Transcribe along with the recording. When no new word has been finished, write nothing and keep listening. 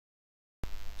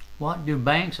What do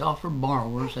banks offer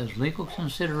borrowers as legal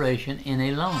consideration in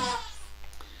a loan?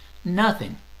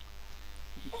 Nothing.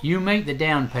 You make the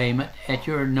down payment at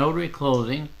your notary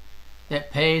closing that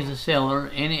pays the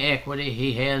seller any equity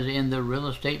he has in the real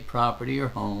estate property or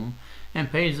home,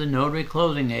 and pays the notary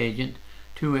closing agent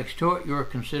to extort your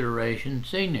consideration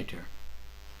signature.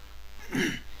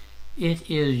 It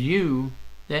is you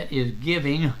that is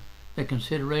giving the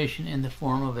consideration in the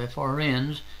form of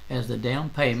FRNs as the down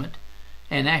payment,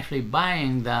 and actually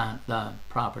buying the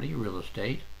property, real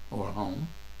estate, or home,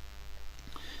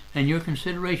 and your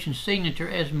consideration signature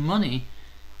as money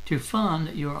to fund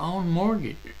your own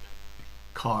mortgage,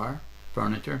 car,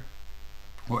 furniture,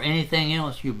 or anything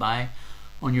else you buy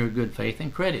on your good faith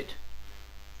and credit.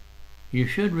 You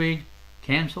should read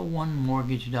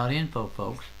cancel1mortgage.info,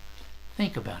 folks.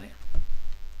 Think about it.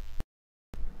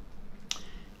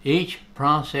 Each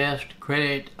processed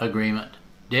credit agreement,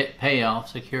 debt payoff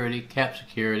security, cap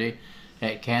security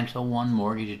at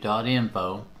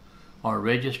cancel1mortgage.info are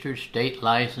registered state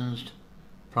licensed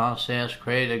processed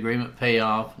credit agreement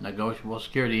payoff negotiable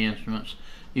security instruments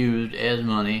used as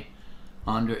money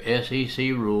under SEC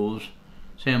rules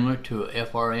similar to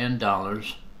FRN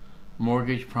dollars,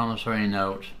 mortgage promissory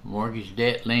notes, mortgage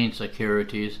debt lien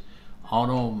securities,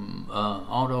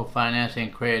 auto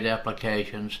financing credit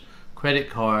applications, credit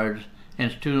cards,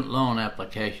 and student loan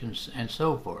applications, and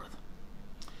so forth.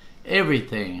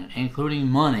 Everything, including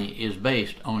money, is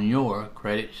based on your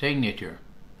credit signature.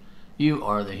 You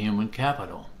are the human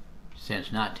capital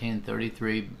since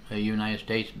 1933 United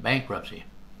States bankruptcy.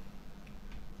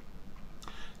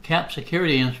 Cap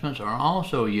security instruments are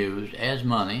also used as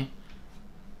money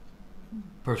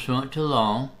pursuant to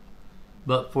law,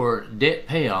 but for debt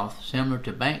payoff similar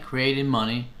to bank created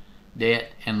money,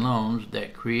 debt, and loans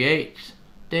that creates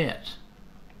debts.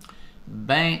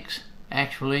 Banks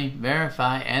actually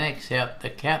verify and accept the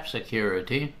cap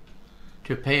security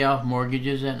to pay off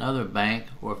mortgages and other bank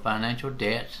or financial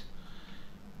debts,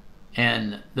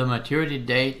 and the maturity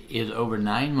date is over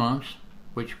 9 months,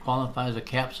 which qualifies a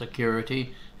cap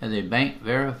security as a bank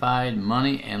verified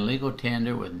money and legal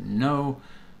tender with no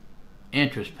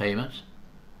interest payments,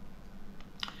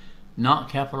 not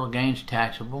capital gains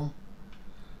taxable,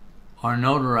 are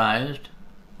notarized,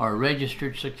 are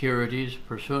registered securities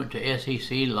pursuant to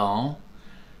SEC law,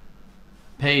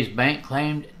 pays bank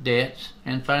claimed debts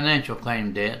and financial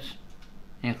claimed debts,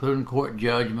 including court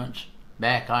judgments,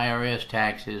 back IRS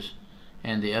taxes,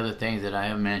 and the other things that I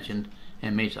have mentioned,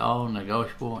 and meets all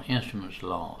negotiable instruments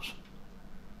laws.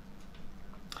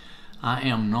 I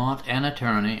am not an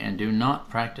attorney and do not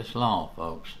practice law,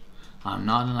 folks. I'm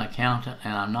not an accountant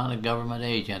and I'm not a government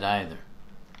agent either.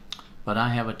 But I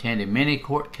have attended many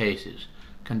court cases,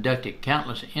 conducted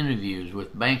countless interviews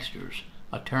with banksters,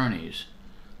 attorneys,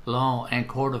 law and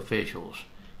court officials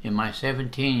in my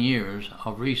 17 years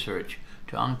of research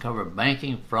to uncover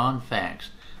banking fraud facts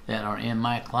that are in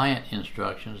my client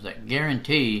instructions that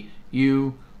guarantee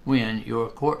you win your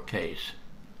court case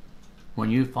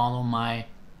when you follow my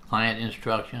client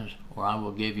instructions, or I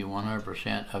will give you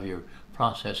 100% of your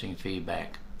processing fee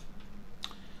back.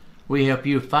 We help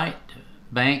you fight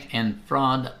bank and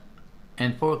fraud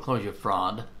and foreclosure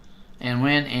fraud and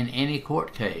win in any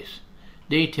court case.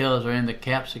 Details are in the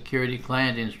cap security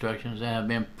client instructions that have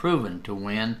been proven to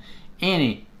win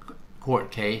any court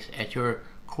case at your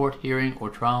court hearing or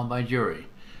trial by jury.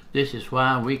 This is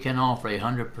why we can offer a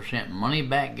 100% money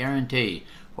back guarantee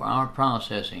for our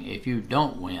processing if you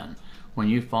don't win when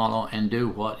you follow and do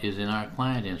what is in our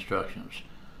client instructions.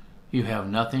 You have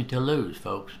nothing to lose,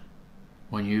 folks,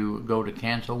 when you go to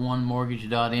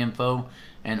cancel1mortgage.info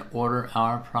and order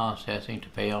our processing to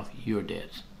pay off your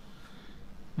debts.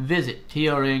 Visit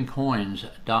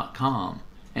trncoins.com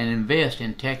and invest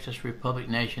in Texas Republic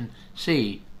Nation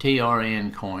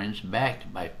TRN coins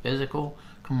backed by physical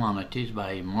commodities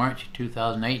by a March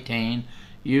 2018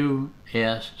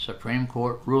 U.S. Supreme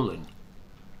Court ruling,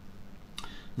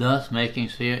 thus making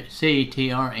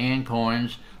CTRN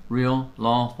coins real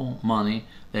lawful money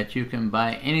that you can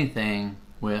buy anything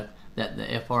with that the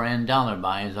FRN dollar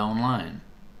buys online.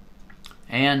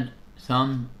 And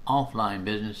some offline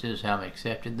businesses have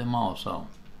accepted them also.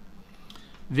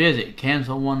 Visit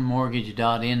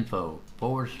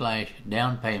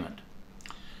cancel1mortgage.info/down payment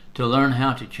to learn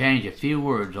how to change a few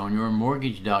words on your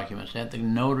mortgage documents at the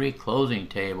notary closing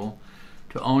table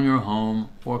to own your home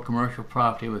or commercial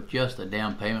property with just the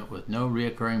down payment with no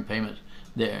recurring payments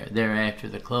thereafter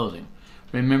the closing.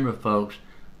 Remember, folks,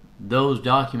 those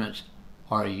documents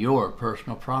are your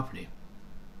personal property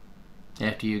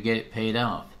after you get it paid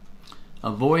off.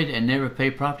 Avoid and never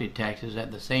pay property taxes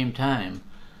at the same time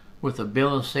with a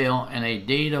bill of sale and a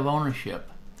deed of ownership.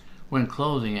 when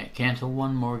closing at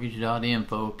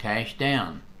cancelonemortgage.info cash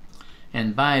down.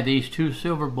 And buy these 2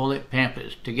 silver bullet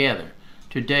pamphlets together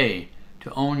today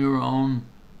to own your own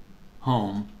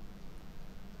home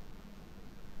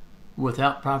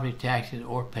without property taxes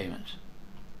or payments.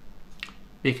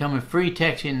 Become a free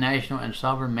Texan national and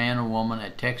sovereign man or woman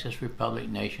at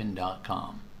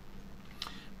TexasRepublicNation.com.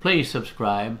 Please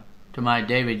subscribe to my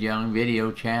David Young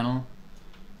video channel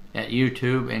at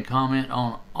YouTube and comment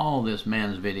on all this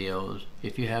man's videos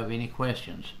if you have any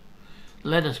questions.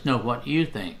 Let us know what you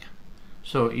think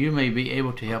so you may be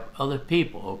able to help other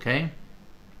people, okay?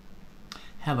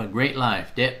 Have a great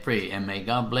life, debt-free, and may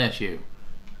God bless you.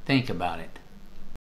 Think about it.